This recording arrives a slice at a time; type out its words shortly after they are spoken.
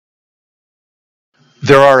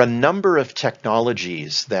There are a number of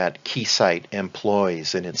technologies that Keysight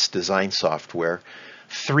employs in its design software.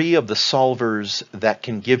 Three of the solvers that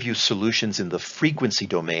can give you solutions in the frequency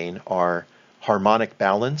domain are Harmonic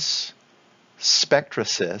Balance,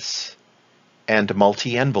 Spectrasys, and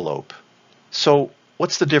MultiEnvelope. So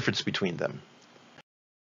what's the difference between them?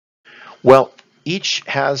 Well, each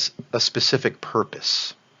has a specific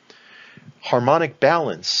purpose. Harmonic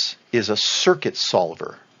Balance is a circuit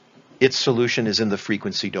solver. Its solution is in the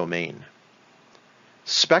frequency domain.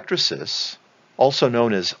 Spectrasys, also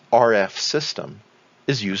known as RF system,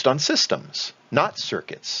 is used on systems, not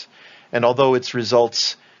circuits. And although its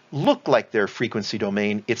results look like their frequency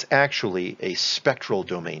domain, it's actually a spectral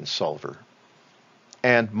domain solver.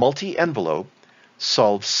 And MultiEnvelope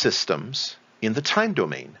solves systems in the time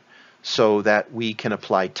domain so that we can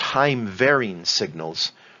apply time-varying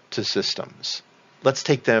signals to systems. Let's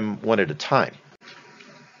take them one at a time.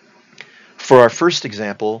 For our first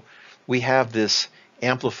example, we have this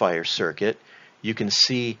amplifier circuit. You can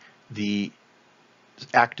see the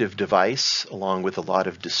active device along with a lot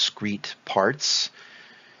of discrete parts.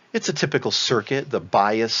 It's a typical circuit. The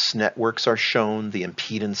bias networks are shown, the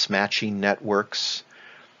impedance matching networks.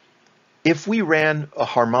 If we ran a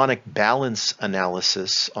harmonic balance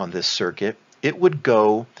analysis on this circuit, it would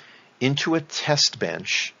go into a test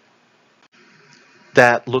bench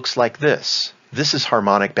that looks like this. This is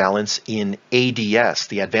harmonic balance in ADS,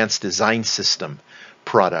 the Advanced Design System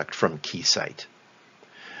product from Keysight.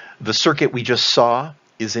 The circuit we just saw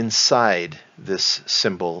is inside this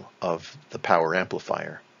symbol of the power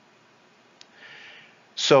amplifier.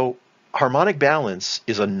 So harmonic balance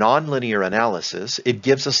is a nonlinear analysis. It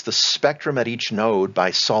gives us the spectrum at each node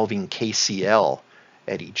by solving KCL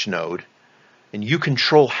at each node. And you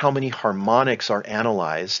control how many harmonics are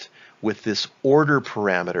analyzed with this order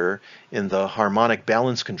parameter in the harmonic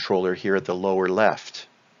balance controller here at the lower left.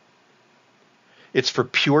 It's for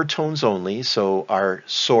pure tones only, so our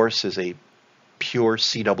source is a pure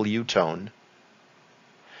CW tone.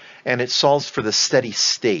 And it solves for the steady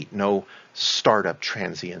state, no startup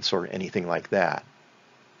transients or anything like that.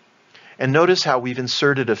 And notice how we've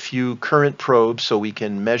inserted a few current probes so we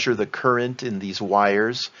can measure the current in these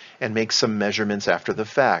wires and make some measurements after the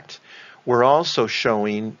fact. We're also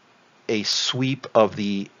showing a sweep of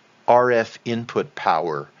the RF input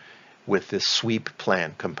power with this sweep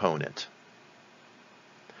plan component.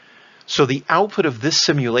 So the output of this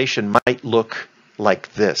simulation might look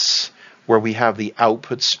like this, where we have the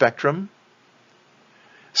output spectrum.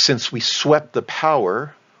 Since we swept the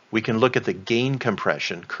power, we can look at the gain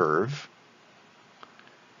compression curve.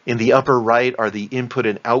 In the upper right are the input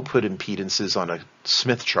and output impedances on a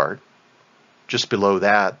Smith chart. Just below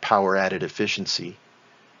that, power added efficiency.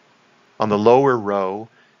 On the lower row,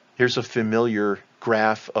 here's a familiar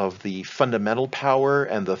graph of the fundamental power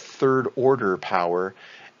and the third order power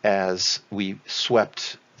as we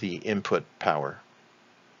swept the input power.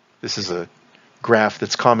 This is a graph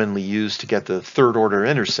that's commonly used to get the third order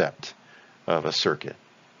intercept of a circuit.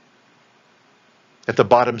 At the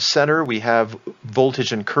bottom center, we have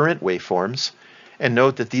voltage and current waveforms, and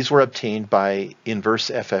note that these were obtained by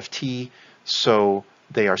inverse FFT, so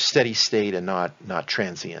they are steady state and not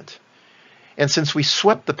transient. And since we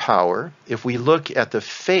swept the power, if we look at the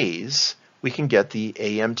phase, we can get the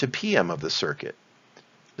AM to PM of the circuit.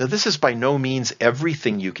 Now, this is by no means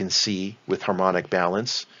everything you can see with harmonic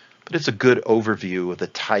balance, but it's a good overview of the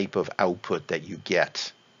type of output that you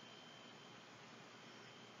get.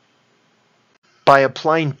 By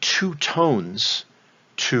applying two tones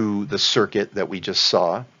to the circuit that we just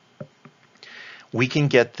saw, we can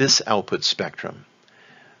get this output spectrum.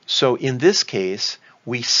 So in this case,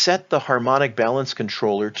 we set the harmonic balance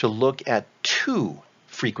controller to look at two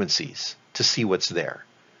frequencies to see what's there.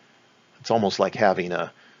 It's almost like having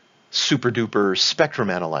a super duper spectrum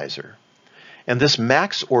analyzer. And this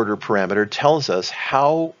max order parameter tells us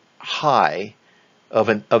how high of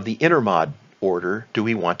the intermod order do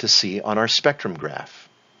we want to see on our spectrum graph.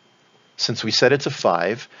 Since we set it to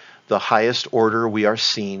 5, the highest order we are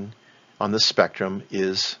seeing on the spectrum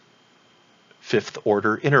is 5th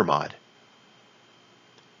order intermod.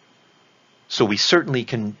 So we certainly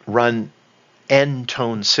can run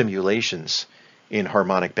n-tone simulations in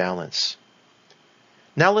harmonic balance.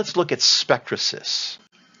 Now let's look at Spectrasys,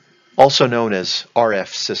 also known as RF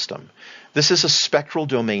system. This is a spectral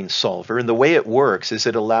domain solver, and the way it works is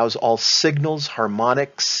it allows all signals,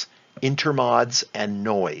 harmonics, intermods, and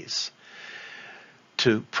noise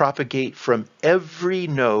to propagate from every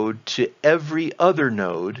node to every other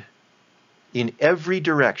node in every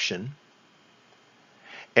direction.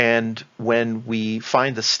 And when we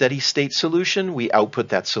find the steady state solution, we output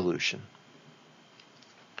that solution.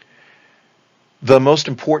 The most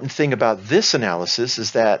important thing about this analysis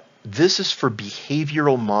is that this is for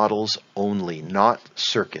behavioral models only, not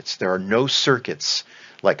circuits. There are no circuits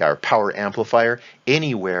like our power amplifier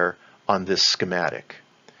anywhere on this schematic.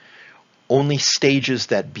 Only stages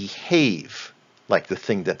that behave like the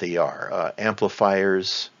thing that they are.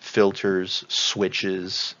 Amplifiers, filters,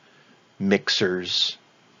 switches, mixers.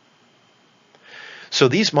 So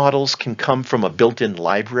these models can come from a built-in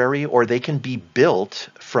library, or they can be built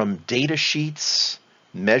from data sheets,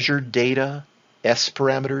 measured data, S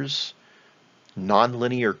parameters,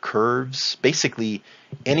 nonlinear curves, basically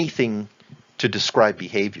anything to describe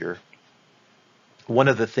behavior. One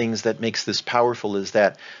of the things that makes this powerful is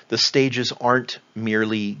that the stages aren't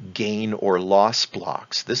merely gain or loss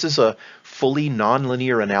blocks. This is a fully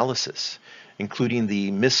nonlinear analysis, including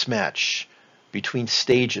the mismatch between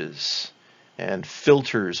stages, and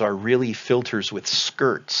filters are really filters with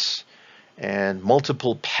skirts, and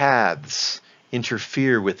multiple paths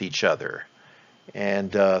interfere with each other,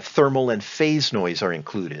 and thermal and phase noise are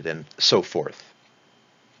included, and so forth.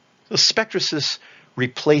 So Spectrasys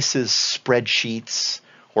replaces spreadsheets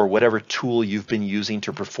or whatever tool you've been using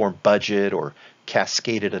to perform budget or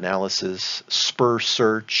cascaded analysis, spur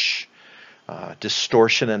search,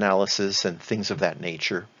 distortion analysis, and things of that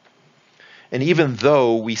nature. And even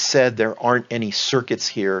though we said there aren't any circuits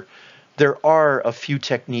here, there are a few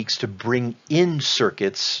techniques to bring in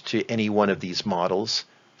circuits to any one of these models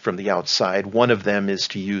from the outside. One of them is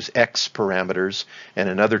to use X parameters, and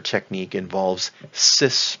another technique involves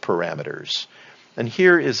Sys parameters. And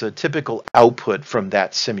here is a typical output from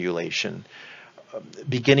that simulation.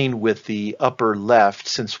 Beginning with the upper left,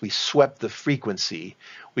 since we swept the frequency,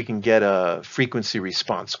 we can get a frequency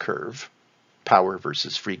response curve, power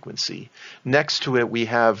versus frequency. Next to it, we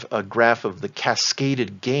have a graph of the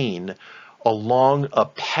cascaded gain along a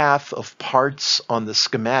path of parts on the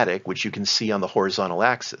schematic, which you can see on the horizontal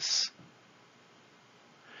axis.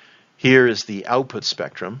 Here is the output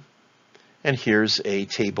spectrum, and here's a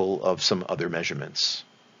table of some other measurements.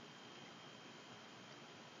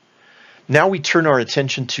 Now we turn our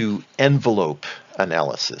attention to envelope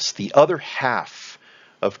analysis. The other half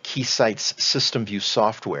of Keysight's SystemVue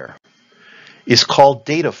software is called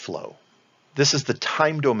data flow. This is the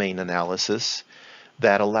time domain analysis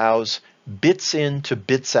that allows bits in to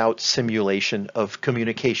bits out simulation of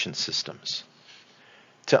communication systems.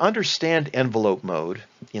 To understand envelope mode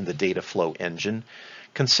in the data flow engine,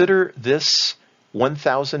 consider this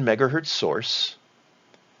 1000 megahertz source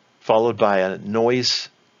followed by a noise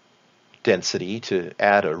density to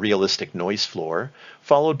add a realistic noise floor,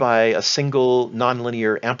 followed by a single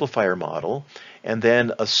nonlinear amplifier model, and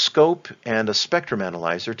then a scope and a spectrum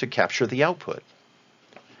analyzer to capture the output.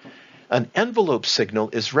 An envelope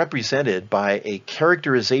signal is represented by a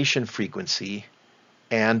characterization frequency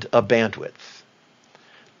and a bandwidth.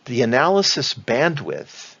 The analysis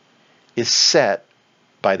bandwidth is set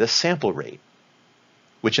by the sample rate,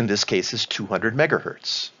 which in this case is 200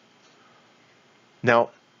 megahertz.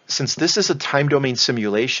 Now, since this is a time domain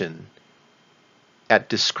simulation at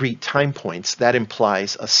discrete time points, that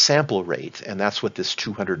implies a sample rate, and that's what this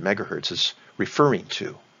 200 megahertz is referring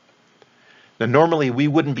to. Now, normally we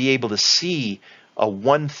wouldn't be able to see a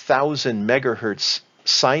 1000 megahertz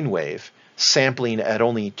sine wave sampling at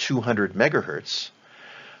only 200 megahertz,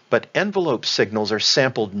 but envelope signals are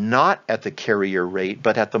sampled not at the carrier rate,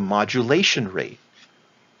 but at the modulation rate.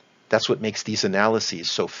 That's what makes these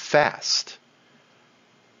analyses so fast.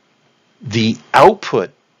 The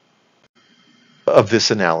output of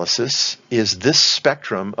this analysis is this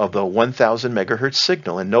spectrum of the 1000 megahertz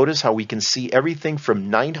signal. And notice how we can see everything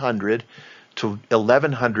from 900 to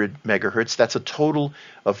 1100 megahertz. That's a total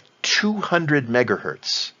of 200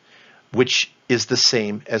 megahertz, which is the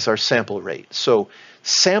same as our sample rate. So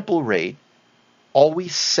sample rate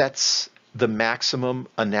always sets the maximum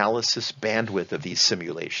analysis bandwidth of these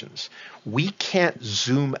simulations. We can't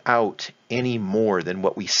zoom out any more than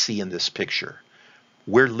what we see in this picture.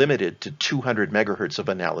 We're limited to 200 megahertz of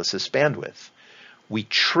analysis bandwidth. We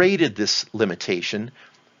traded this limitation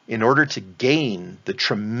in order to gain the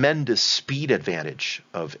tremendous speed advantage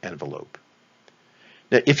of envelope.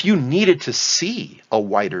 Now, if you needed to see a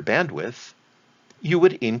wider bandwidth, you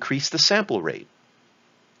would increase the sample rate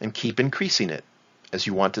and keep increasing it as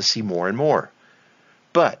you want to see more and more.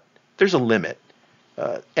 But there's a limit.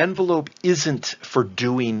 Envelope isn't for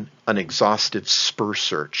doing an exhaustive spur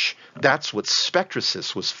search. That's what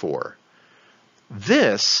Spectrasys was for.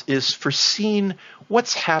 This is for seeing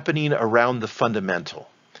what's happening around the fundamental,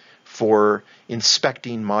 for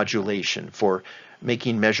inspecting modulation, for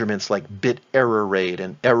making measurements like bit error rate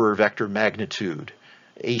and error vector magnitude,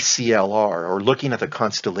 ACLR, or looking at the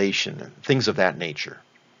constellation, and things of that nature.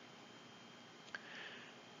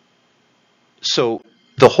 So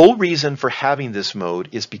the whole reason for having this mode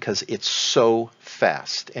is because it's so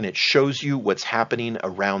fast and it shows you what's happening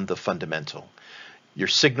around the fundamental. Your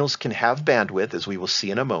signals can have bandwidth, as we will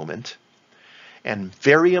see in a moment. And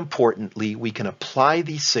very importantly, we can apply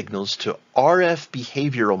these signals to RF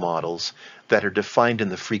behavioral models that are defined in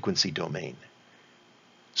the frequency domain.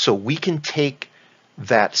 So we can take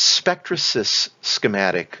that Spectrasys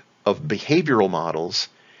schematic of behavioral models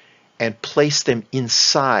and place them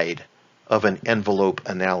inside of an envelope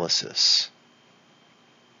analysis.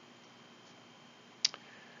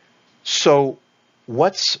 So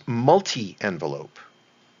what's multi-envelope?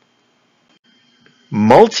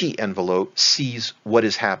 Multi-envelope sees what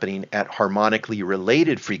is happening at harmonically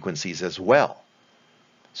related frequencies as well.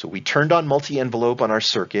 So we turned on multi-envelope on our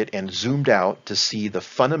circuit and zoomed out to see the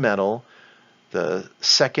fundamental, the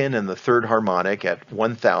second and the third harmonic at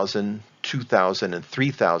 1000, 2000, and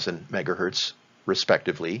 3000 megahertz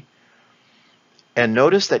respectively. And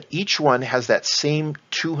notice that each one has that same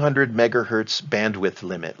 200 megahertz bandwidth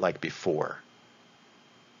limit like before.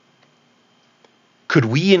 Could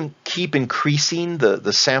we keep increasing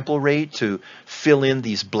the sample rate to fill in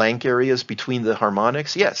these blank areas between the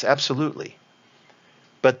harmonics? Yes, absolutely.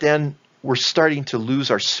 But then we're starting to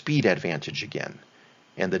lose our speed advantage again,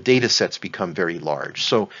 and the data sets become very large.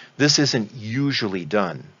 So this isn't usually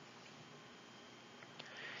done.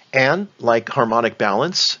 And like harmonic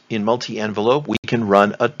balance, in multi-envelope, we can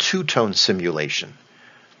run a two-tone simulation.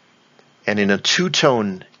 And in a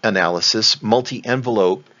two-tone analysis,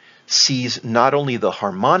 multi-envelope sees not only the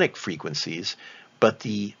harmonic frequencies, but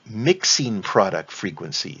the mixing product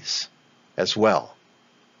frequencies as well.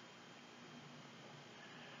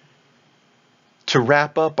 To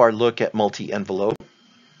wrap up our look at multi-envelope,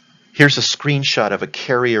 here's a screenshot of a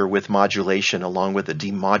carrier with modulation along with a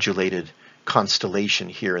demodulated constellation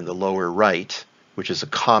here in the lower right, which is a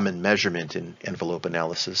common measurement in envelope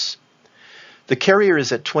analysis. The carrier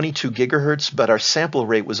is at 22 gigahertz, but our sample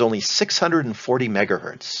rate was only 640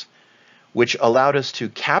 megahertz, which allowed us to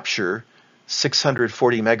capture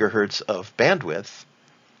 640 megahertz of bandwidth,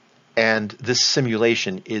 and this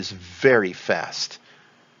simulation is very fast,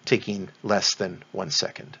 taking less than 1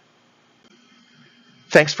 second.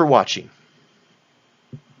 Thanks for watching.